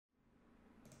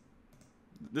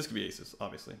This could be aces,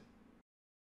 obviously.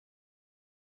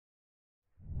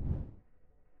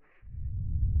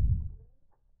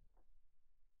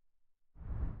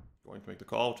 Going to make the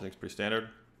call, which I think is pretty standard.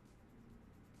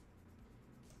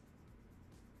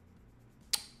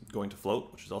 Going to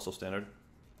float, which is also standard.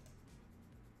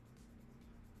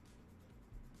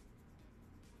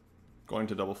 Going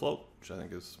to double float, which I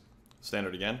think is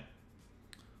standard again,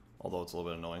 although it's a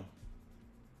little bit annoying.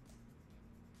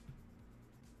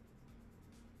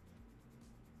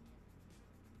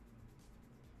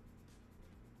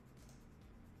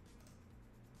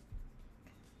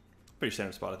 Pretty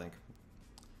standard spot, I think.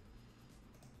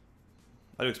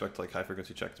 I do expect like high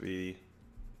frequency check to be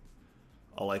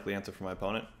a likely answer for my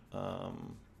opponent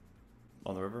on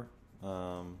the river,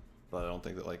 but I don't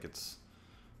think that like it's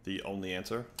the only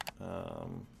answer.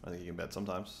 I think you can bet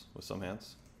sometimes with some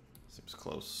hands. Seems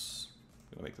close.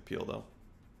 Gonna make the peel though.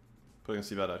 Putting a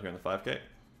c-bet out here in the 5K.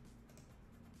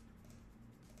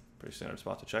 Pretty standard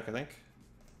spot to check, I think.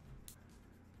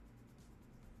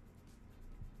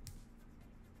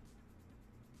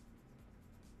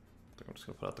 I'm just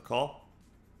gonna put out the call.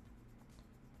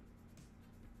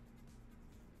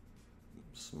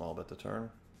 Small bet to turn.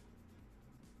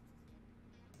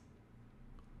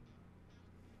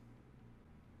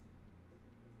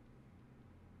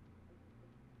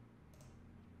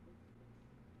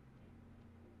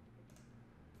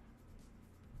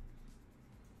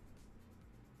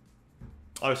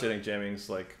 Obviously, I think jamming's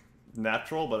like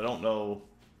natural, but I don't know.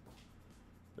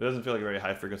 It doesn't feel like a very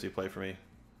high frequency play for me.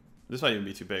 This might even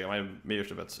be too big. Maybe I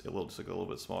should bet just like a little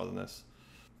bit smaller than this.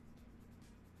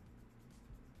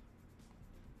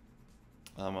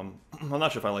 I'm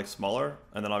not sure if I like smaller,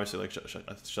 and then obviously like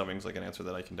shoving's like an answer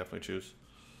that I can definitely choose.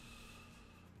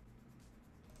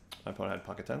 My opponent had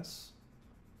pocket tens.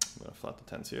 I'm gonna flat the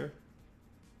tens here.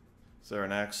 Is there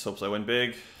an axe? Hopes I win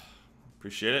big.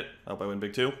 Appreciate it. I hope I win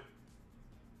big too.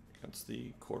 Against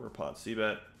the quarter pot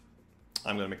c-bet.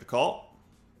 I'm gonna make the call.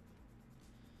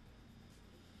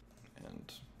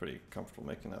 And pretty comfortable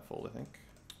making that fold, I think.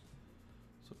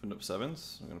 So opened up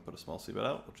sevens. I'm gonna put a small c-bet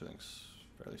out, which I think is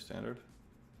fairly standard.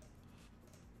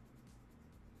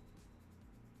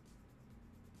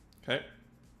 Okay.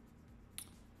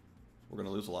 We're gonna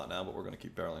lose a lot now, but we're gonna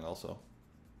keep barreling also.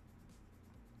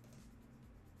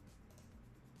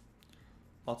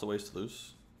 Lots of ways to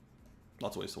lose.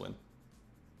 Lots of ways to win.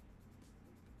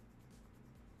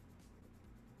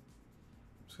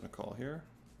 I'm just gonna call here.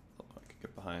 Oh, I can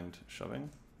get behind shoving.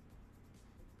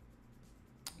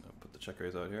 I'll put the check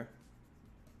raise out here.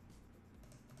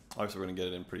 Obviously we're gonna get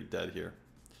it in pretty dead here.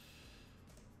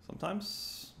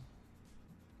 Sometimes.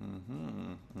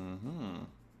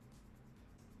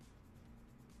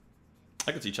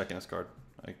 I could see checking this card.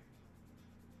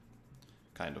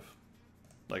 Kind of.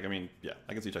 Like, I mean, yeah,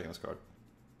 I can see checking this card.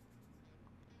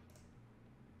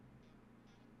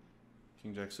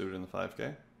 King Jack suited in the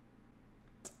 5K.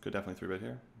 Could definitely 3-bet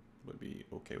here. Would be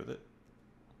okay with it.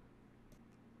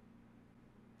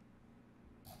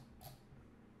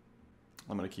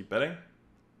 I'm going to keep betting.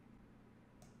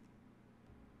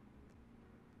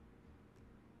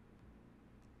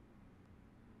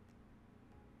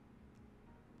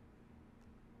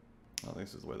 I think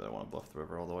this is the way that I want to bluff the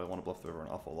river, although I want to bluff the river an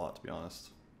awful lot, to be honest.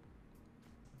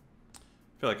 I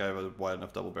feel like I have a wide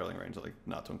enough double barreling range like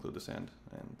not to include this hand,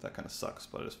 and that kind of sucks,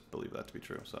 but I just believe that to be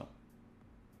true, so.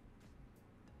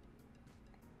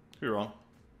 Could be wrong.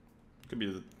 Could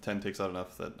be the 10 takes out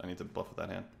enough that I need to bluff with that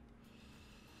hand.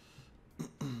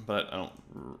 But I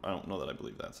don't know that I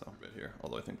believe that, so a bit here.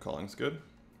 Although I think calling's good.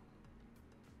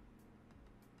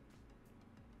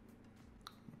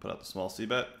 Put out the small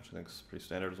c-bet, which I think is pretty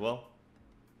standard as well.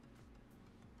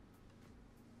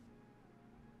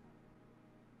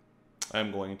 I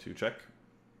am going to check.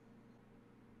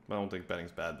 I don't think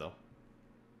betting's bad though.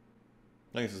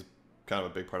 I think this is kind of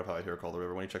a big part of how I hear call the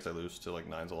river. When he checks, I lose to like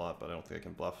nines a lot, but I don't think I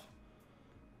can bluff.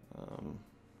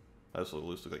 I also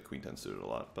lose to like queen 10 suited a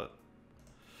lot, but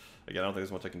again, I don't think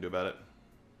there's much I can do about it.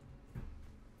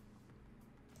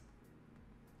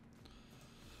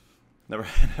 Never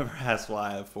asked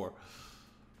why I have 4.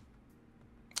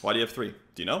 Why do you have 3?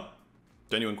 Do you know?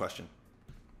 Genuine question.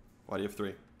 Why do you have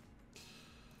 3?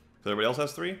 Because everybody else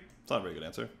has 3? It's not a very good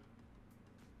answer. Is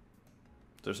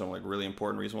there some like really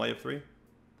important reason why you have 3?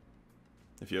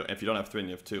 If you don't have 3 and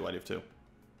you have 2, why do you have 2?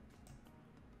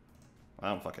 I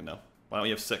don't fucking know. Why don't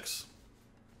you have 6?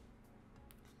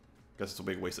 Guess it's a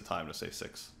big waste of time to say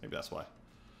 6. Maybe that's why.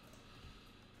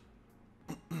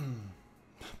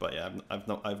 But yeah, I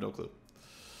have no clue.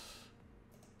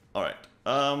 All right.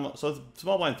 So the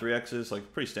small blind 3x is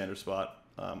like pretty standard spot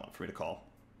for me to call.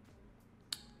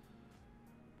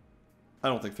 I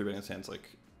don't think 3-betting this hand's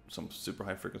like some super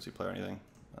high frequency play or anything.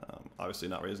 Obviously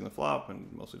not raising the flop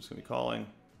and mostly just gonna be calling.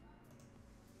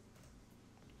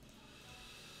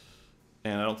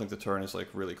 And I don't think the turn is like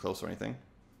really close or anything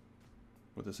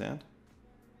with this hand.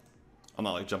 I'm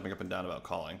not like jumping up and down about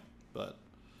calling, but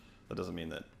that doesn't mean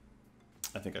that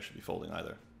I think I should be folding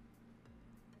either.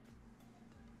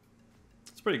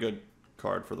 It's a pretty good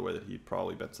card for the way that he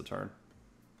probably bets the turn.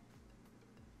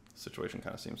 The situation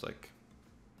kind of seems like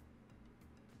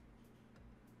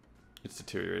it's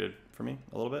deteriorated for me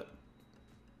a little bit.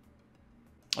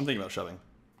 I'm thinking about shoving,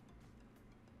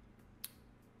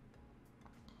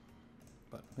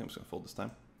 but I think I'm just gonna fold this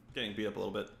time. Getting beat up a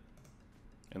little bit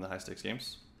in the high stakes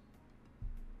games,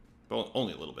 but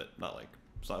only a little bit. Not like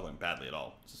it's not going badly at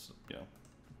all. It's just, you know,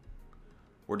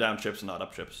 we're down chips and not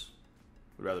up chips.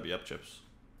 We'd rather be up chips.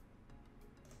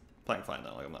 Playing fine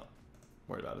though. Like I'm not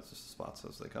worried about it. It's just the spots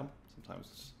as they come.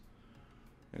 Sometimes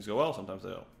things go well. Sometimes they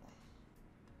don't.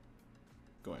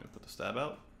 Going to put the stab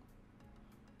out.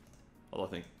 Although I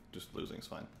think just losing is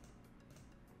fine.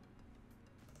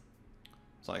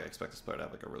 It's not like I expect this player to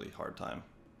have like a really hard time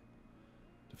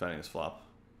defending this flop.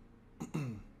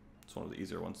 It's one of the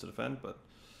easier ones to defend, but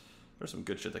there's some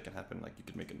good shit that can happen. Like you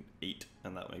could make an 8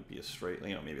 and that might be a straight,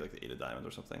 you know, maybe like the 8 of diamonds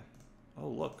or something. Oh,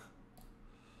 look.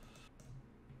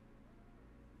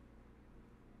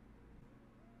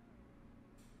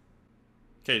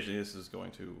 Occasionally this is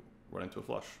going to run into a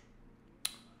flush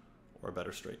or a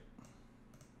better straight.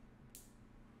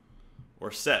 Or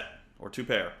set, or 2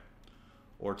 pair,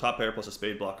 or top pair plus a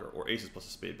spade blocker, or aces plus a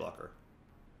spade blocker.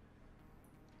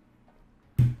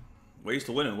 Ways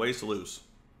to win and ways to lose.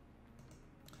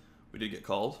 We did get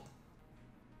called.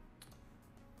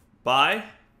 Bye.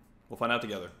 We'll find out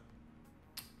together.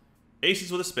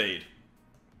 Aces with a spade.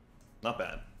 Not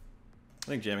bad. I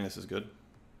think jamming this is good.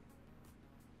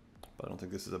 But I don't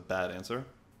think this is a bad answer.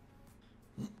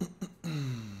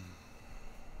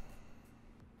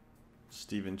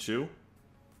 Stephen Chu.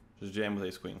 Just jam with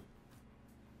ace queen.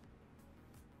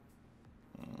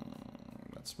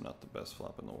 That's not the best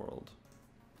flop in the world.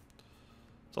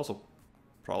 It's also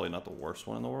probably not the worst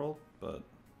one in the world, but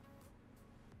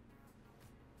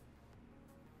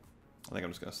I think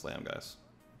I'm just gonna slam, guys.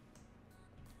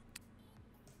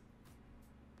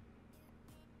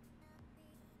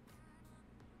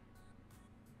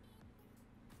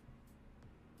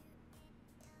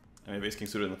 I mean, ace king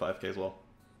suited in the 5K as well.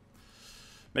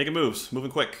 Making moves,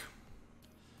 moving quick.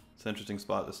 It's an interesting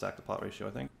spot, the stack to pot ratio,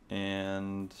 I think.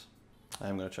 And I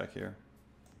am going to check here.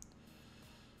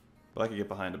 But I could get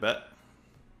behind a bet.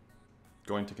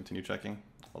 Going to continue checking,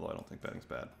 although I don't think betting's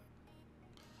bad.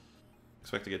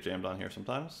 Expect to get jammed on here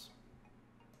sometimes.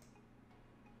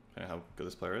 Depending on how good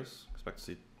this player is. Expect to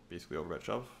see basically overbet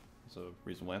shove. That's a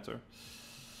reasonable answer.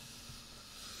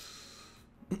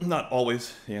 Not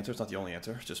always the answer, it's not the only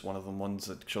answer. It's just one of the ones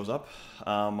that shows up.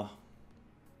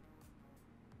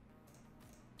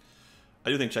 I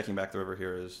do think checking back the river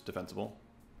here is defensible.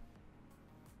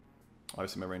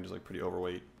 Obviously my range is like pretty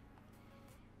overweight.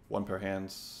 1 pair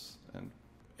hands and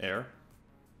air.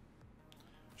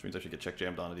 Which means I should get check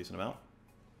jammed on a decent amount.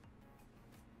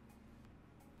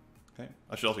 Okay.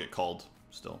 I should also get called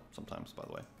still sometimes, by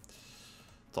the way.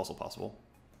 It's also possible.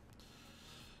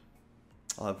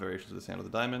 I'll have variations of this hand with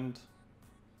a diamond.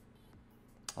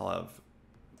 I'll have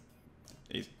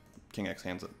ace, king X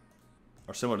hands that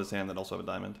are similar to this hand that also have a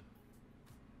diamond.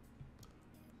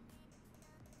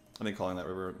 I think calling that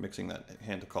river, mixing that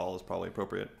hand to call is probably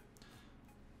appropriate.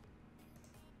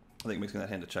 I think mixing that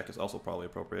hand to check is also probably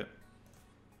appropriate.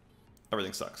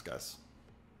 Everything sucks, guys.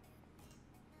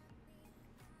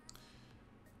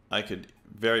 I could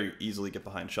very easily get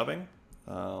behind shoving.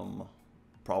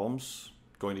 Problems.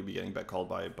 Going to be getting bet called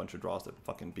by a bunch of draws that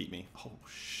fucking beat me. Oh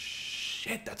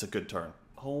shit, that's a good turn.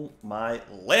 Oh my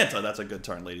Lanta, that's a good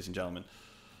turn, ladies and gentlemen.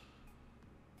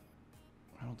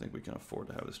 I don't think we can afford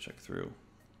to have this check through.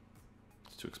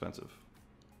 It's too expensive.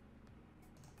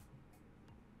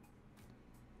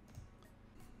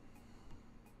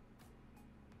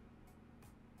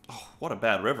 Oh, what a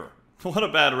bad river. What a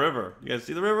bad river. You guys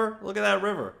see the river? Look at that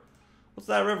river. What's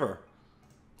that river?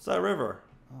 What's that river?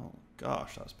 Oh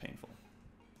gosh, that was painful.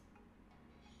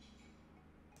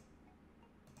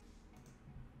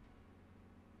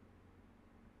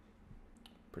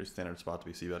 Pretty standard spot to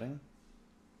be c-betting.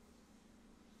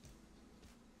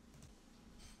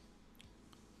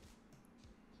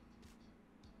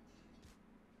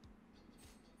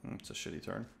 It's a shitty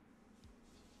turn.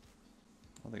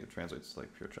 I don't think it translates to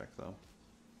like pure check though.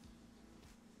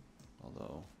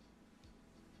 Although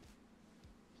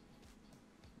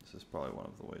this is probably one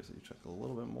of the ways that you check a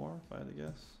little bit more, if I had to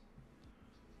guess.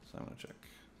 So I'm gonna check.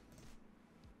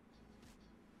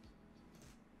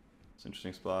 It's an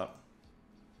interesting spot.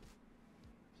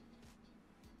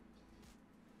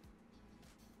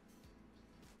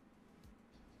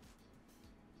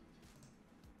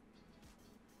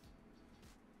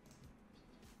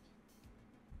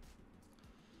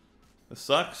 This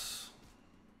sucks.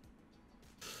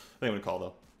 I think I'm gonna call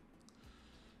though.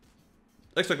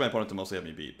 I expect my opponent to mostly have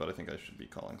me beat, but I think I should be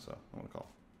calling, so I'm gonna call.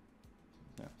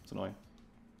 Yeah, it's annoying.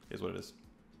 Here's what it is.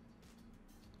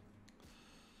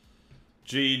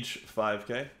 Jeej,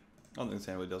 5k. I don't think this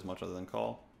hand really does much other than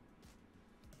call.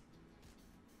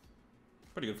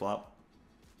 Pretty good flop.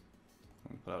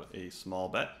 I'm gonna put out a small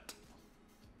bet.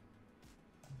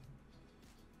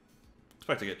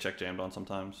 Expect to get check jammed on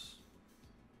sometimes.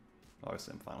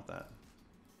 Obviously, I'm fine with that.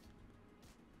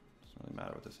 Doesn't really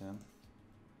matter with this hand.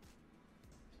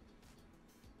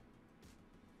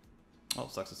 Oh,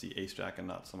 it sucks to see ace jack and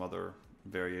not some other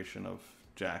variation of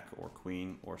jack or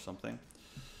queen or something.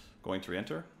 Going to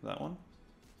re-enter that one.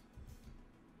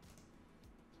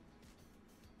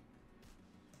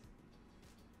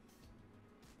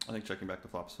 I think checking back the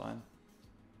flop's fine.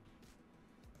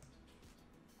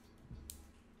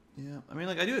 Yeah, I mean,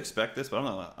 like, I do expect this, but I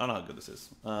don't know how good this is.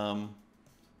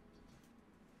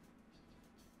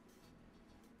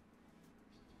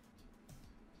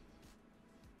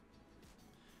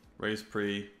 Raise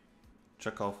pre,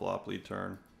 check call flop, lead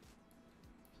turn.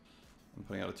 I'm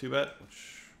putting out a 2-bet,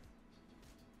 which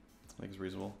I think is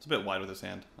reasonable. It's a bit wide with this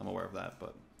hand. I'm aware of that,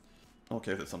 but I'm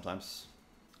okay with it sometimes.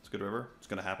 It's a good river. It's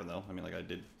going to happen, though. I mean, like, I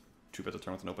did 2-bet the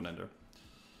turn with an open ender.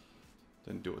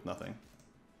 Didn't do it with nothing.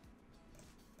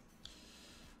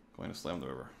 Going to slam the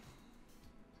river.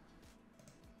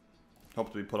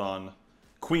 Hope to be put on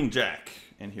Queen Jack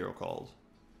and hero called.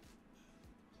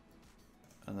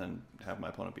 And then have my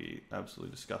opponent be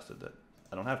absolutely disgusted that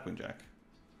I don't have Queen Jack.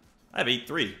 I have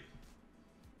 8-3.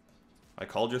 I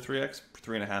called your 3x,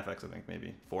 3.5x, I think,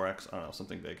 maybe 4x. I don't know,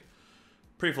 something big.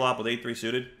 Pre-flop with 8-3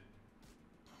 suited.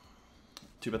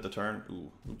 2-bet the turn.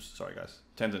 Ooh, oops, sorry guys.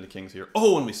 10s into kings here.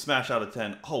 Oh, and we smash out a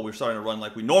 10. Oh, we're starting to run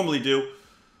like we normally do.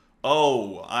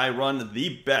 Oh, I run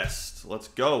the best. Let's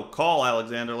go. Call,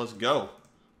 Alexander. Let's go.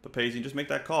 Papazian, just make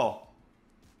that call.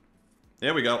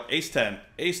 There we go. Ace-10.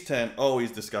 Ace-10. Oh,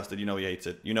 he's disgusted. You know he hates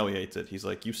it. You know he hates it. He's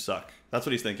like, you suck. That's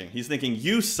what he's thinking. He's thinking,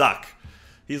 you suck.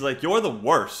 He's like, you're the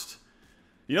worst.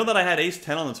 You know that I had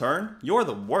ace-10 on the turn? You're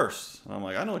the worst. And I'm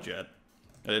like, I know what you had.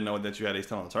 I didn't know that you had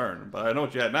ace-10 on the turn, but I know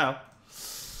what you had now.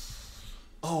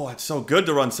 Oh, it's so good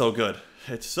to run so good.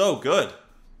 It's so good.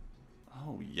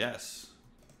 Oh, yes.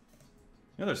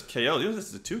 You know, there's KO. You know, this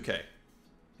is a 2K.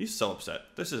 He's so upset.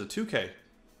 This is a 2K.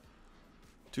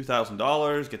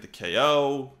 $2,000. Get the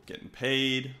KO. Getting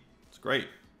paid. It's great.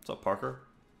 What's up, Parker?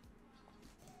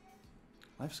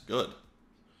 Life's good.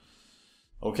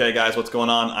 Okay, guys, what's going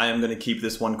on? I am going to keep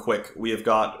this one quick. We have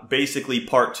got basically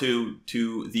part 2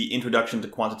 to the introduction to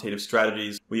quantitative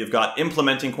strategies. We have got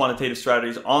implementing quantitative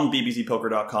strategies on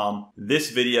BBZCoaching.com. This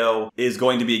video is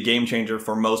going to be a game changer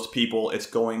for most people. It's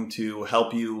going to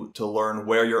help you to learn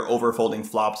where you're overfolding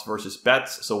flops versus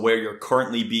bets, so where you're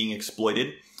currently being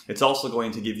exploited. It's also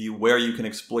going to give you where you can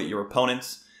exploit your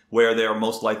opponents, where they are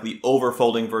most likely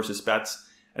overfolding versus bets,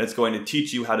 and it's going to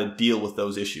teach you how to deal with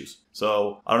those issues.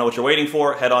 So I don't know what you're waiting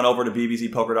for. Head on over to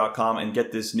BBZpoker.com and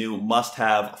get this new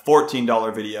must-have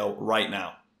 $14 video right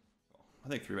now. I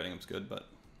think 3-betting him's good, but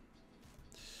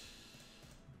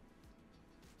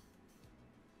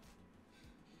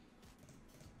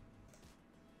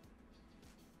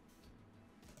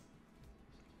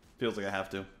feels like I have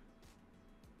to.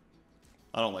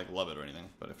 I don't like love it or anything,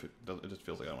 but if it does, it just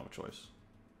feels like I don't have a choice.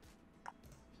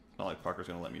 Not like Parker's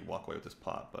gonna let me walk away with this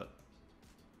pot, but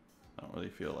I don't really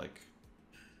feel like.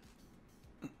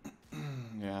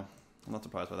 Yeah, I'm not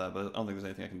surprised by that, but I don't think there's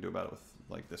anything I can do about it with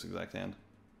like this exact hand.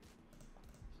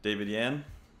 David Yan,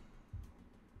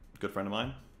 good friend of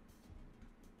mine,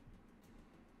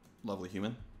 lovely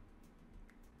human.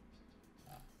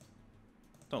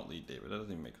 Don't lead, David. That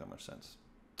doesn't even make that much sense.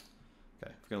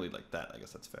 Okay, if we're gonna lead like that, I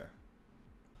guess that's fair.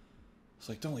 It's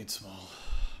like, don't lead small.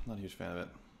 I'm not a huge fan of it.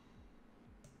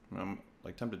 I'm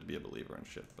like tempted to be a believer and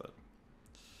shit, but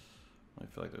I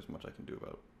feel like there's much I can do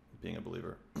about being a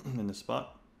believer in this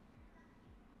spot.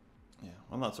 Yeah,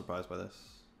 I'm not surprised by this.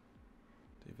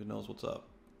 David knows what's up.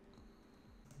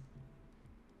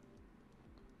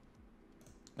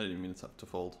 I didn't even mean to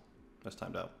fold. I just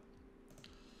timed out.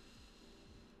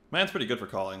 Man's pretty good for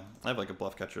calling. I have like a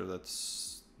bluff catcher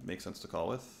that's makes sense to call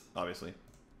with, obviously.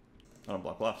 I don't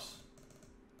block bluffs.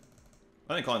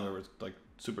 I think calling river is like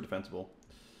super defensible.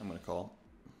 I'm gonna call.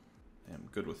 I'm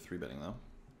good with 3-betting though.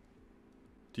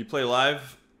 Do you play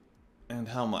live? And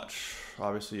how much?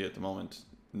 Obviously, at the moment,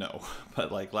 no.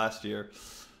 But like last year,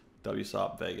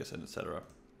 WSOP, Vegas, and etc.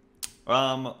 It's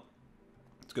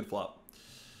a good flop.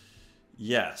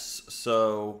 Yes.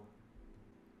 So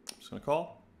I'm just gonna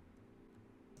call.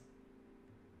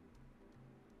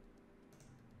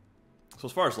 So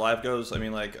as far as live goes, I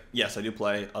mean, like, yes, I do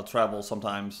play. I'll travel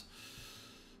sometimes.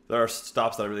 There are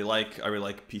stops that I really like. I really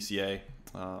like PCA.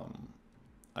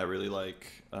 I really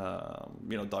like, you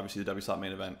know, obviously the WSOP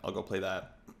main event. I'll go play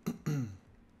that.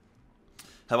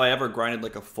 Have I ever grinded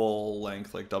like a full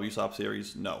length like WSOP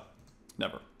series? No,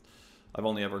 never. I've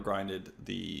only ever grinded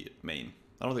the main.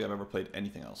 I don't think I've ever played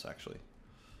anything else actually.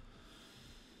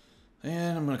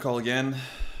 And I'm gonna call again.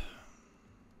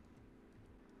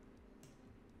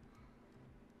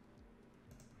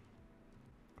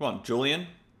 Come on, Julian.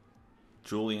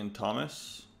 Julian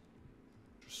Thomas.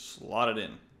 Just slot it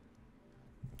in.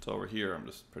 It's over here. I'm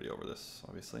just pretty over this,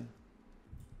 obviously.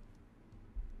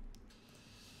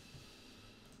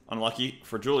 Unlucky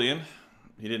for Julian.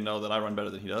 He didn't know that I run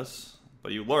better than he does.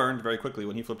 But you learned very quickly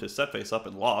when he flipped his set face up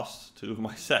and lost to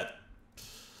my set.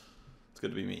 It's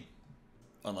good to be me.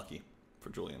 Unlucky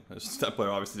for Julian. His step player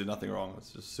obviously did nothing wrong.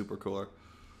 It's just super cooler.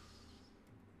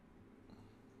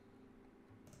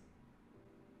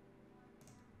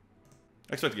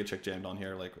 I expect to get check jammed on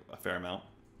here like a fair amount.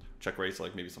 Check raise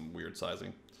like maybe some weird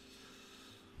sizing.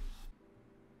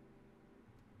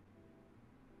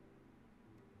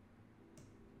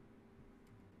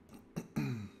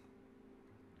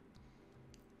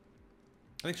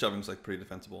 I think shoving's like pretty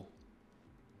defensible.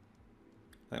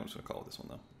 I think I'm just gonna call it this one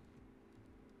though.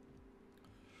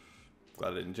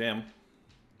 Glad I didn't jam.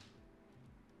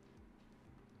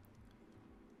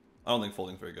 I don't think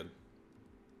folding's very good.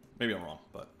 Maybe I'm wrong,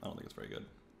 but I don't think it's very good.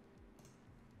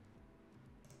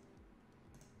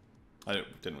 I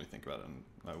didn't really think about it,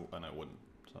 and I wouldn't.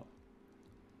 So.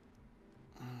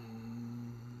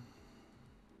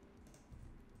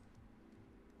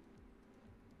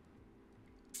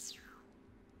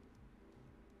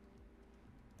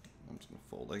 I'm just gonna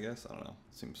fold, I guess. I don't know.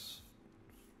 Seems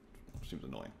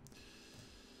annoying.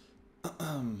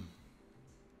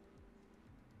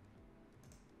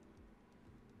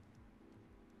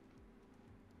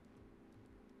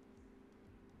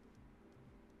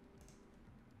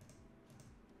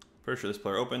 Pretty sure this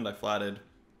player opened. I flatted.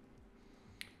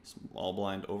 Small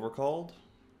blind overcalled.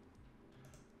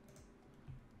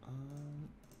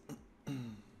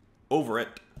 Over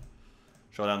it.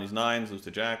 Show down these nines, lose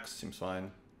to jacks. Seems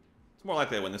fine. It's more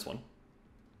likely I win this one.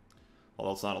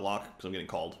 Although it's not a lock because I'm getting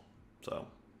called. So.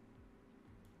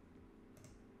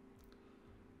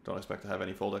 Don't expect to have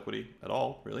any fold equity at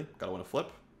all, really. Gotta win a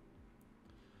flip.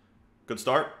 Good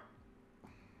start.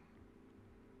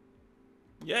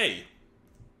 Yay!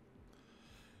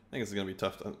 I think it's gonna be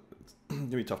tough. It's gonna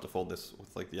be tough to fold this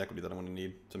with like the equity that I'm gonna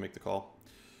need to make the call.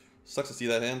 Sucks to see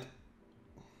that hand.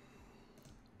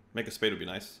 Make a spade would be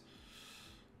nice.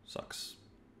 Sucks.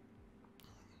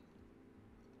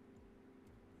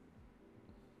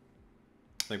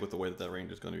 I think with the way that that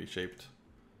range is going to be shaped,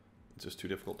 it's just too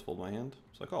difficult to fold my hand,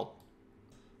 so I called.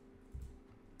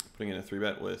 Putting in a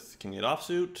 3-bet with king 8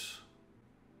 offsuit,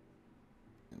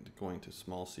 and going to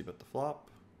small c-bet the flop.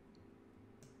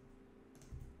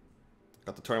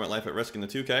 Got the tournament life at risk in the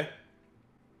 2K.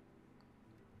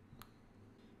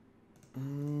 I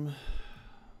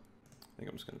think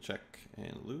I'm just going to check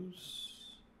and lose.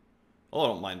 Although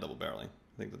I don't mind double barreling.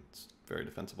 I think that's very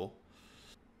defensible.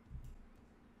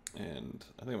 And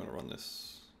I think I'm going to run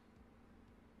this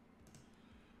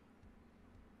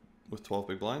with 12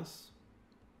 big blinds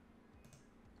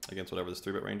against whatever this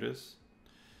 3-bet range is.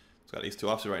 It's got ace 2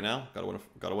 offsuit right now.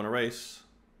 Gotta win a race.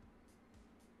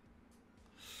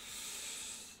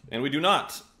 And we do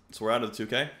not. So we're out of the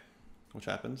 2K, which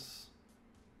happens.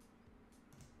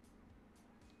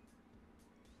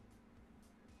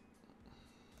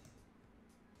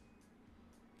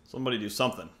 Somebody do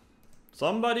something.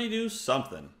 Somebody do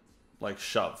something. Like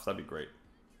shove. That'd be great.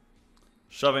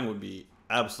 Shoving would be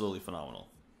absolutely phenomenal.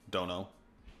 Don't know.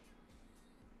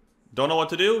 Don't know what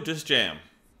to do? Just jam.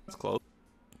 That's close.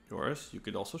 Yours. You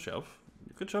could also shove.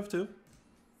 You could shove too.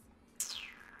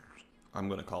 I'm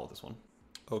going to call it this one.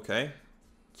 Okay.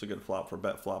 It's a good flop for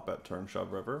bet flop, bet turn,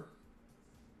 shove river.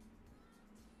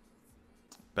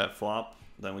 Bet flop.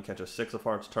 Then we catch a 6 of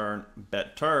hearts turn.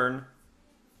 Bet turn.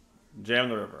 Jam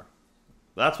the river.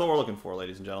 That's what we're looking for,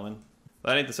 ladies and gentlemen.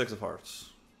 That ain't the 6 of hearts.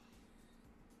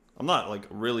 I'm not, like,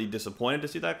 really disappointed to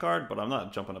see that card, but I'm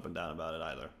not jumping up and down about it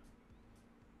either.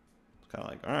 It's kind of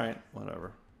like, alright,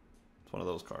 whatever. It's one of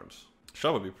those cards.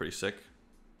 Shove would be pretty sick.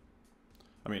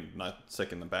 I mean, not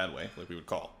sick in the bad way, like we would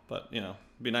call. But, you know,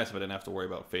 It'd be nice if I didn't have to worry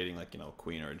about fading like, you know,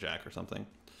 queen or a jack or something.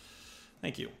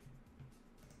 Thank you.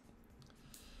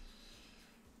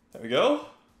 There we go.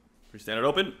 Pretty standard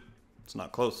open. It's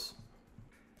not close.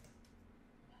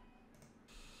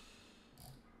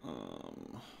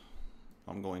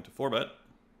 I'm going to 4-bet.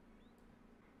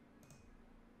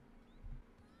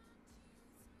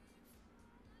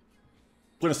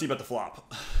 We're going to see about the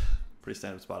flop. Pretty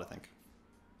standard spot, I think.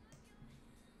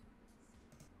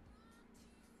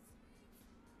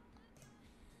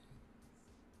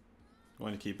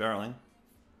 Going to keep barreling.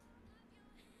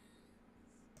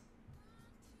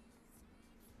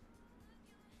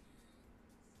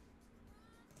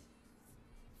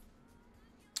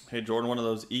 Hey Jordan, one of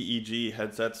those EEG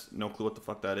headsets, no clue what the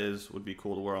fuck that is, would be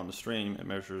cool to wear on the stream. It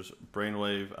measures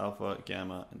brainwave, alpha,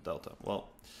 gamma, and delta. Well,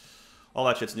 all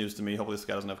that shit's news to me. Hopefully this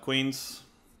guy doesn't have queens.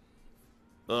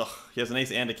 Ugh, he has an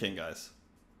ace and a king, guys.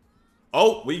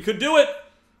 Oh, we could do it!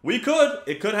 We could!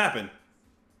 It could happen.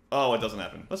 Oh, it doesn't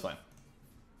happen. That's fine.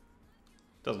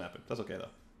 Doesn't happen. That's okay, though.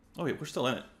 Oh, wait, we're still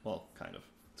in it. Well, kind of.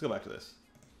 Let's go back to this.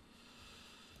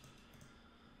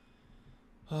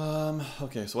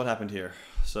 Okay, so what happened here?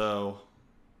 So,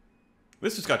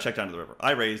 this just got checked down to the river.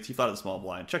 I raised, he thought of the small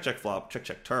blind. Check, check, flop, check,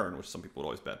 check, turn, which some people would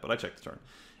always bet, but I checked the turn.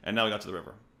 And now we got to the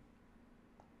river.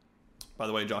 By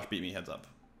the way, Josh beat me, heads up.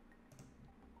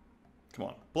 Come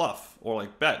on, bluff, or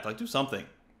like bet, like do something.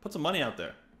 Put some money out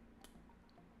there.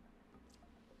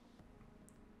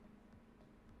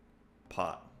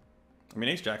 Pot. I mean,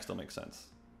 ace jack still makes sense.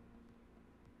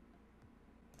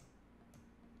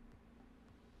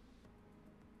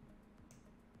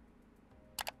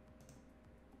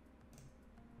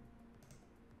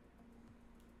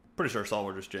 Pretty sure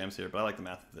solver just jams here, but I like the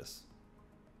math of this.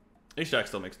 Ace jack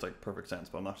still makes like perfect sense,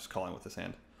 but I'm not just calling with this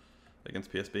hand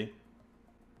against PSB.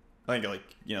 I think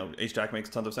like, you know, ace jack makes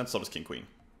tons of sense. So does king queen.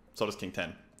 So does king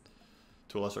 10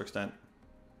 to a lesser extent.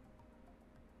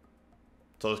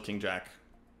 So does king jack.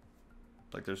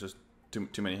 Like there's just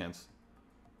too many hands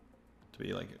to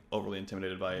be like overly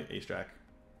intimidated by ace jack,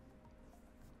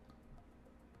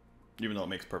 even though it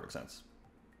makes perfect sense.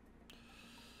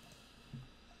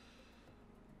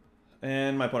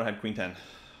 And my opponent had queen 10.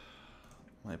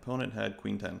 My opponent had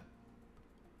queen 10.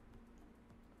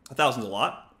 1,000's a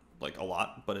lot, like a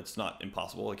lot, but it's not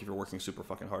impossible. Like if you're working super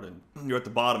fucking hard and you're at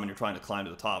the bottom and you're trying to climb to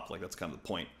the top, like that's kind of the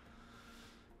point.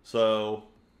 So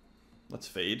let's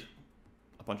fade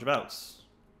a bunch of outs.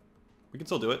 We can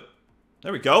still do it.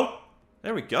 There we go.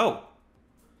 There we go.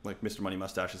 Like Mr. Money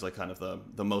Mustache is like kind of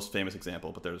the most famous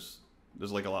example, but there's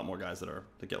like a lot more guys that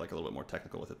get like a little bit more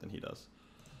technical with it than he does.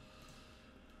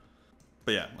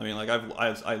 But yeah, I mean, like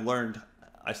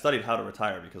I studied how to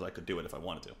retire because I could do it if I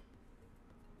wanted to.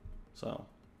 So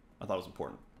I thought it was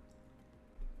important.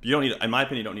 But you don't need, in my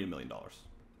opinion, you don't need $1 million,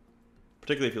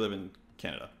 particularly if you live in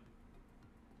Canada.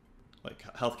 Like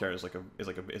healthcare is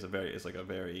a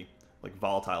very like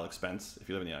volatile expense if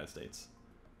you live in the United States.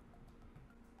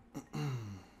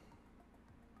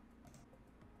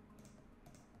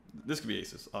 This could be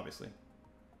aces, obviously.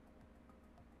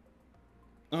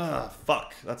 Ah,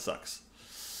 fuck, that sucks.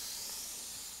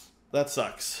 That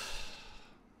sucks.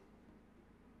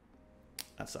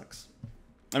 That sucks.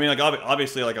 I mean, like,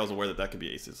 obviously, like, I was aware that that could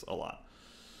be aces a lot.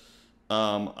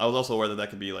 I was also aware that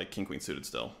that could be, like, king-queen suited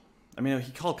still. I mean,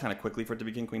 he called kind of quickly for it to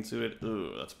be king-queen suited.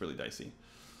 Ooh, that's really dicey.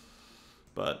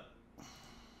 But, how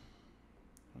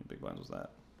many big blinds was that?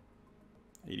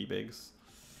 80 bigs?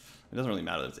 It doesn't really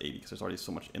matter that it's 80 because there's already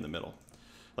so much in the middle.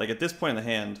 Like, at this point in the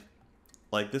hand,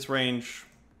 like, this range...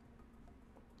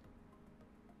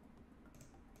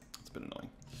 It's been annoying.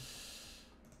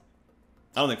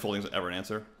 I don't think folding is ever an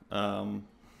answer.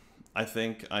 I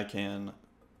think I can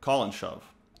call and shove.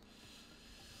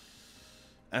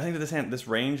 And I think that this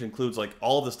range includes like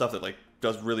all of the stuff that like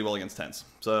does really well against tens.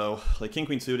 So like king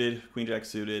queen suited, queen jack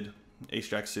suited, ace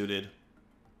jack suited,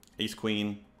 ace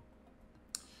queen.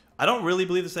 I don't really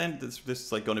believe this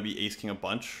is like going to be ace king a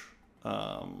bunch.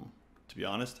 To be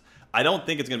honest, I don't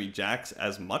think it's going to be jacks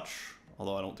as much.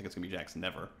 Although I don't think it's going to be jacks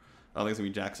never. I don't think it's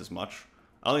going to be jacks as much.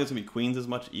 I don't think it's going to be queens as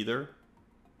much either.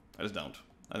 I just don't.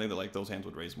 I think that like those hands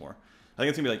would raise more. I think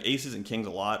it's going to be like aces and kings a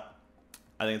lot.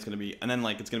 I think it's going to be, and then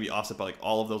like it's going to be offset by like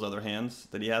all of those other hands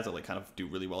that he has that like kind of do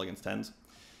really well against tens.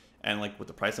 And like with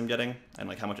the price I'm getting and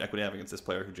like how much equity I have against this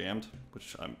player who jammed,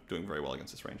 which I'm doing very well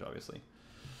against this range, obviously.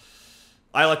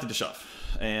 I elected to shove.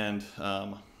 And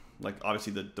like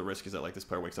obviously the risk is that like this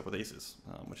player wakes up with aces,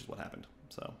 which is what happened.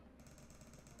 So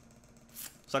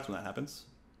sucks when that happens.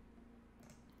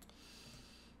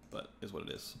 But is what it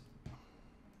is.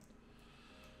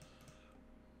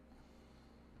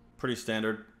 Pretty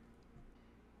standard.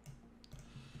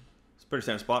 Pretty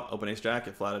standard spot. Open ace jack,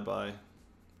 get flatted by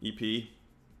EP,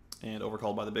 and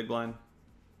overcalled by the big blind.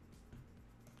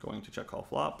 Going to check call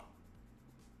flop.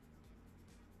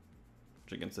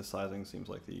 Which against this sizing seems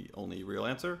like the only real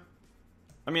answer.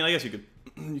 I mean, I guess you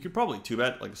could probably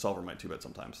 2-bet, like a solver might 2-bet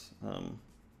sometimes.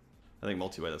 I think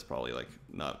multi-way that's probably like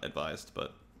not advised,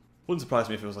 but wouldn't surprise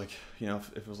me if it was like, you know,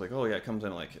 if it was like, oh yeah, it comes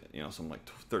in like, you know, some like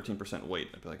 13% weight.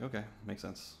 I'd be like, okay, makes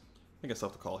sense. I think I still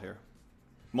have to call here.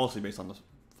 Mostly based on the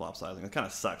flop sizing. It kind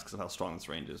of sucks because of how strong this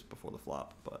range is before the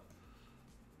flop, but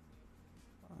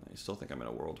I still think I'm in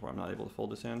a world where I'm not able to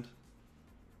fold this hand.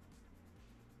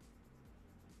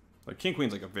 Like king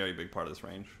queen's like a very big part of this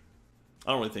range.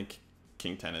 I don't really think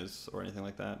king 10 is or anything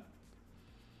like that.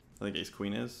 I think ace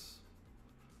queen is.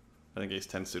 I think ace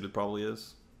 10 suited probably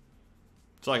is.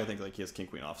 It's not like I think like he has king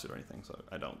queen offsuit or anything, so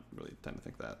I don't really tend to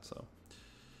think that. So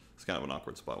it's kind of an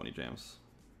awkward spot when he jams.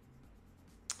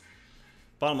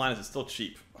 Bottom line is it's still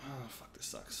cheap. Oh, fuck, this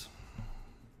sucks.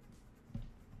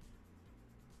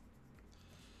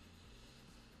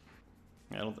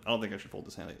 Yeah, I don't think I should fold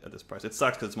this hand at this price. It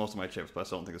sucks because it's most of my chips, but I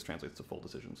still don't think this translates to full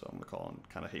decision, so I'm gonna call and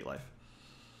kind of hate life.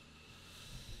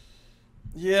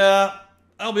 Yeah,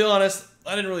 I'll be honest.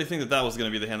 I didn't really think that that was gonna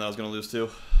be the hand that I was gonna lose to.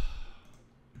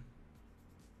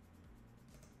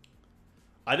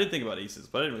 I did think about aces,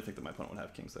 but I didn't really think that my opponent would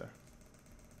have kings there.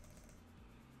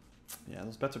 Yeah,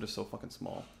 those bets are just so fucking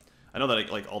small. I know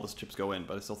that like all those chips go in,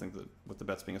 but I still think that with the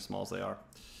bets being as small as they are,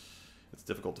 it's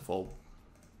difficult to fold.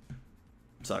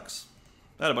 Sucks.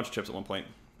 I had a bunch of chips at one point,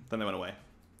 then they went away.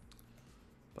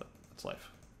 But that's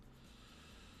life.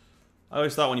 I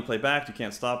always thought when you play back, you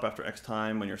can't stop after X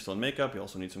time when you're still in makeup. You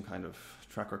also need some kind of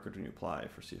track record when you apply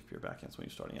for CFP or backhands when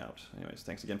you're starting out. Anyways,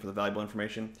 thanks again for the valuable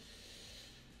information.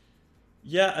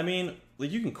 Yeah, I mean,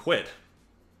 like you can quit.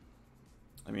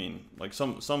 I mean, like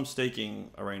some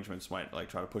staking arrangements might like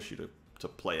try to push you to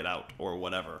play it out or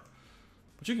whatever.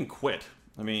 But you can quit.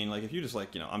 I mean, like if you just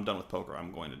like, you know, I'm done with poker,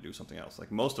 I'm going to do something else.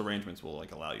 Like most arrangements will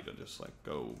like allow you to just like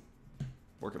go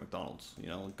work at McDonald's, you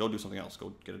know, go do something else,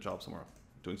 go get a job somewhere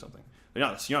doing something. You're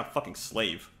not a fucking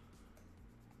slave.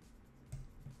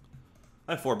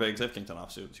 I have 4 bigs, I have king 10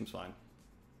 offsuit, it seems fine.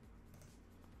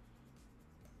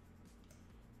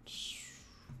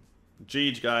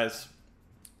 Jeej, guys.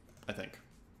 I think.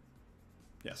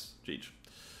 Yes, Jeej.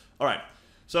 All right.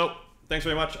 So, thanks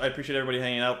very much. I appreciate everybody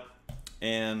hanging out.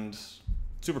 And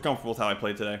super comfortable with how I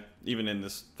played today. Even in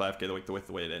this 5K,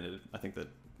 the way it ended. I think that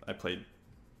I played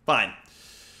fine.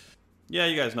 Yeah,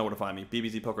 you guys know where to find me.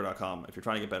 BBZpoker.com. If you're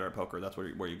trying to get better at poker, that's where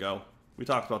you go. We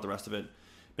talked about the rest of it.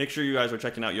 Make sure you guys are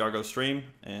checking out Yargo's stream.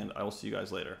 And I will see you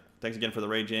guys later. Thanks again for the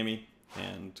raid, Jamie.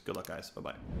 And good luck, guys.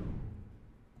 Bye-bye.